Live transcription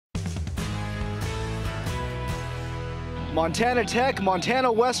Montana Tech, Montana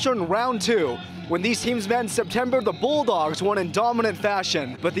Western, round 2. When these teams met in September, the Bulldogs won in dominant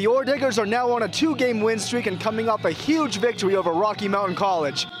fashion. But the Ore Diggers are now on a 2-game win streak and coming off a huge victory over Rocky Mountain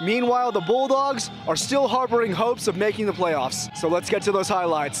College. Meanwhile, the Bulldogs are still harboring hopes of making the playoffs. So let's get to those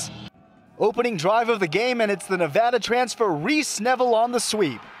highlights. Opening drive of the game, and it's the Nevada transfer Reese Neville on the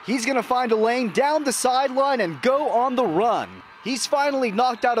sweep. He's going to find a lane down the sideline and go on the run. He's finally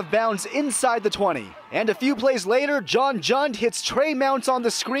knocked out of bounds inside the 20. And a few plays later, John Jund hits Trey Mounts on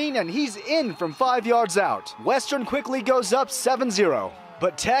the screen and he's in from 5 yards out. Western quickly goes up 7-0.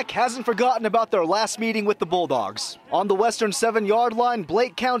 But Tech hasn't forgotten about their last meeting with the Bulldogs. On the Western 7-yard line,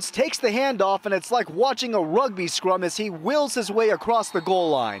 Blake Counts takes the handoff, and it's like watching a rugby scrum as he wills his way across the goal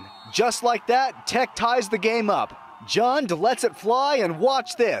line. Just like that, Tech ties the game up. Jund lets it fly, and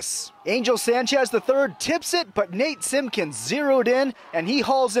watch this. Angel Sanchez III tips it, but Nate Simpkins zeroed in, and he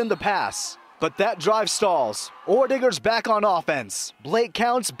hauls in the pass. But that drive stalls. Ore Diggers back on offense. Blake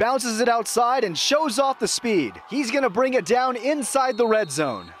Counts bounces it outside and shows off the speed. He's going to bring it down inside the red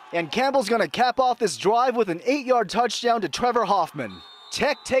zone. And Campbell's going to cap off this drive with an 8-yard touchdown to Trevor Hoffman.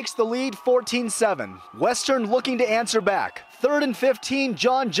 Tech takes the lead 14-7. Western looking to answer back. 3rd and 15,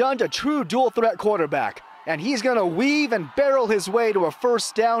 John Jund, a true dual-threat quarterback. And he's going to weave and barrel his way to a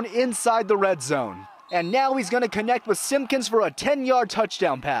first down inside the red zone. And now he's going to connect with Simpkins for a 10-yard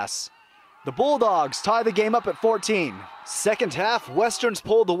touchdown pass. The Bulldogs tie the game up at 14. Second half, Western's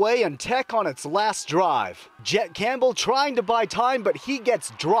pulled away and Tech on its last drive. Jet Campbell trying to buy time, but he gets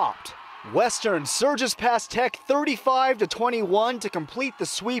dropped. Western surges past Tech 35-21 to complete the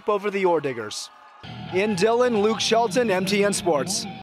sweep over the Ore Diggers. In Dillon, Luke Shelton, MTN Sports.